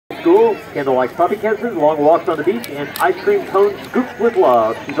school, Kendall likes puppy kisses, long walks on the beach, and ice cream cones scooped with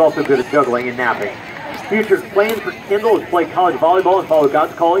love. She's also good at juggling and napping. Future plans for Kendall is to play college volleyball and follow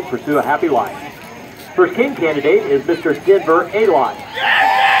God's calling, pursue a happy life. First king candidate is Mr. Denver Alot.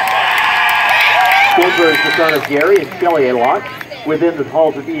 Denver is the son of Gary and Shelley Alot. Within the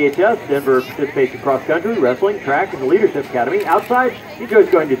halls of EHS, Denver participates in cross-country, wrestling, track, and the Leadership Academy. Outside, he enjoys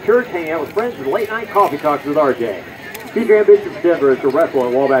going to church, hanging out with friends, and late-night coffee talks with RJ. Future ambition for Denver is to wrestle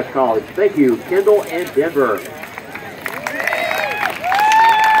at Wabash College. Thank you, Kendall and Denver.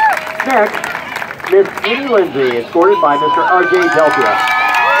 Next, Miss Amy Lindsay, escorted by Mr. RJ Delpia.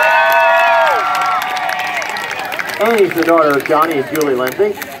 Annie's the daughter of Johnny and Julie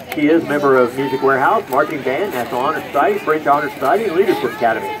Lindsay. She is a member of Music Warehouse, Marching Band, National Honor Society, French Honor Society, and Leadership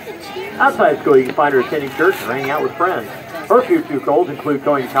Academy. Outside school, you can find her attending church and hanging out with friends. Her future goals include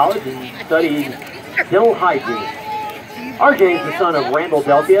going to college and studying dental hygiene. RJ is the son of Randall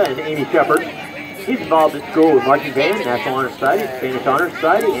Delpia and Amy Shepard. He's involved at school with Marching Band, National Honor Society, Spanish Honor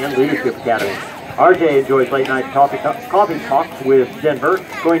Society, and Leadership Academy. RJ enjoys late-night coffee talks with Denver,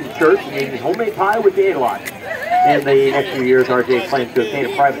 going to church, and eating homemade pie with the Adelot. In the next few years, RJ plans to obtain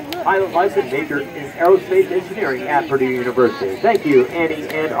a private pilot license, major in aerospace engineering at Purdue University. Thank you, Annie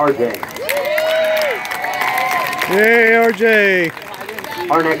and RJ. Hey, RJ.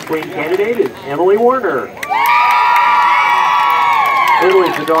 Our next queen candidate is Emily Warner. Emily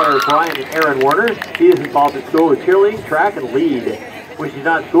is the daughter of Brian and Erin Warner. She is involved in school with cheerleading, track, and lead. When she's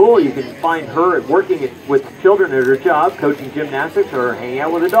not at school, you can find her working with children at her job, coaching gymnastics, or hanging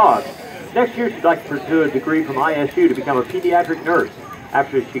out with a dog. Next year, she'd like to pursue a degree from ISU to become a pediatric nurse.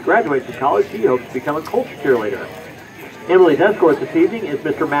 After she graduates from college, she hopes to become a culture cheerleader. Emily's escort this evening is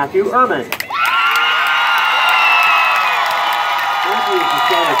Mr. Matthew Ehrman. Matthew is the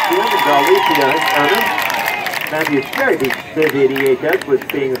son of Jim and Alicia Ehrman. Matthew is very busy at EHS with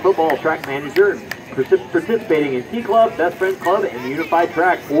being a football track manager, participating in T Club, Best Friends Club, and Unified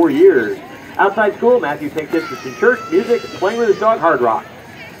Track 4 years. Outside school, Matthew takes interest in church, music, and playing with his dog Hard Rock.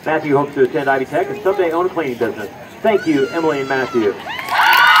 Matthew hopes to attend Ivy Tech and someday own a cleaning business. Thank you, Emily and Matthew.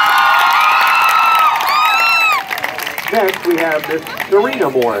 Next, we have Miss Serena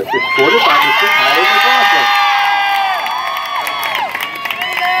Morris, escorted by Mr. Tyler McLaughlin.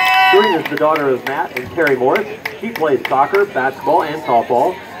 Serena is the daughter of Matt and Terry Morris. She plays soccer, basketball, and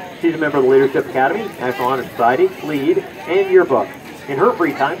softball. She's a member of the Leadership Academy, National Honor Society, Lead, and Yearbook. In her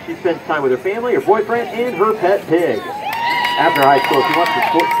free time, she spends time with her family, her boyfriend, and her pet pig. After high school, she wants to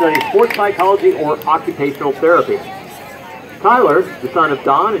study sports psychology or occupational therapy. Tyler, the son of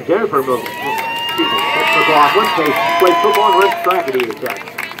Don and Jennifer McLaughlin, plays football and runs track at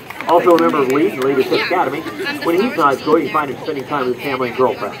EHS. Also a member of Lead and Leadership Academy. When he's not at school, you can find him spending time with his family and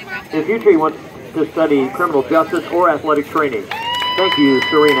girlfriend. In the future, he wants to study criminal justice or athletic training. Thank you,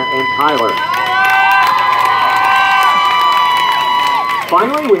 Serena and Tyler.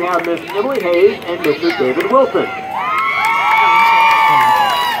 Finally, we have Miss Emily Hayes and Mr. David Wilson.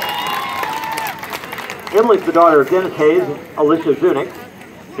 Emily's the daughter of Dennis Hayes and Alicia Zunick.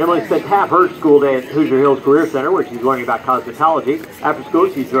 Emily spends half her school day at Hoosier Hills Career Center, where she's learning about cosmetology. After school,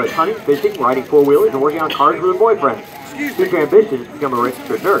 she enjoys hunting, fishing, riding four-wheelers, and working on cars with her boyfriend. Future ambition is to become a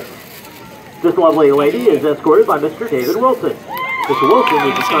registered nurse. This lovely lady is escorted by Mr. David Wilson. Mr. Wilson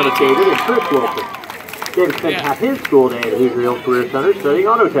is the son of David and Trish Wilson. David spends half his school day at Hoosier Hills Career Center studying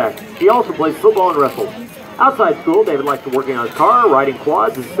auto tech. He also plays football and wrestles. Outside school, David likes to working on his car, riding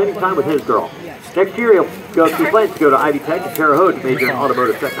quads, and spending time with his girl. Next year, he plans to go to Ivy Tech in Terre Haute to major in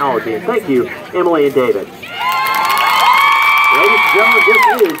automotive technology. And thank you, Emily and David. Ladies and gentlemen, this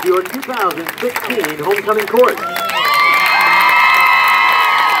is your 2016 homecoming court.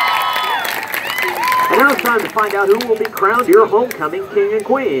 And now it's time to find out who will be crowned your homecoming king and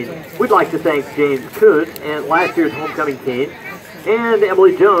queen. We'd like to thank James Kuntz, and last year's homecoming king, and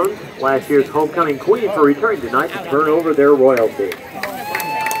Emily Jones, last year's homecoming queen, for returning tonight to turn over their royalty.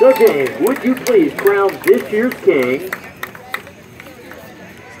 So James, would you please crown this year's king,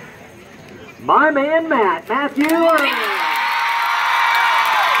 my man Matthew Ehrman.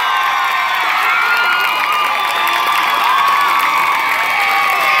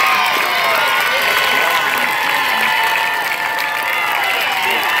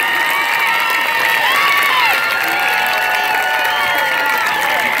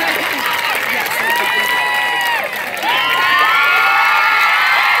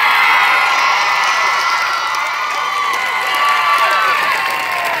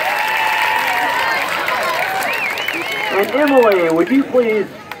 And Emily, would you please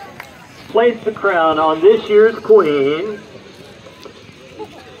place the crown on this year's queen?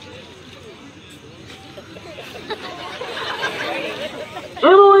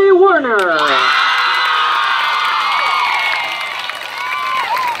 Emily Turner.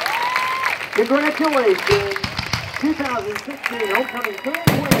 Congratulations, 2016 homecoming team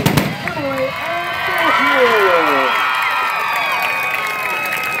winning Emily and Matthew.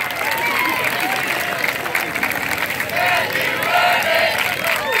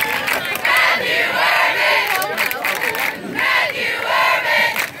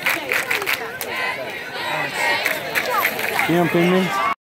 You don't pin me?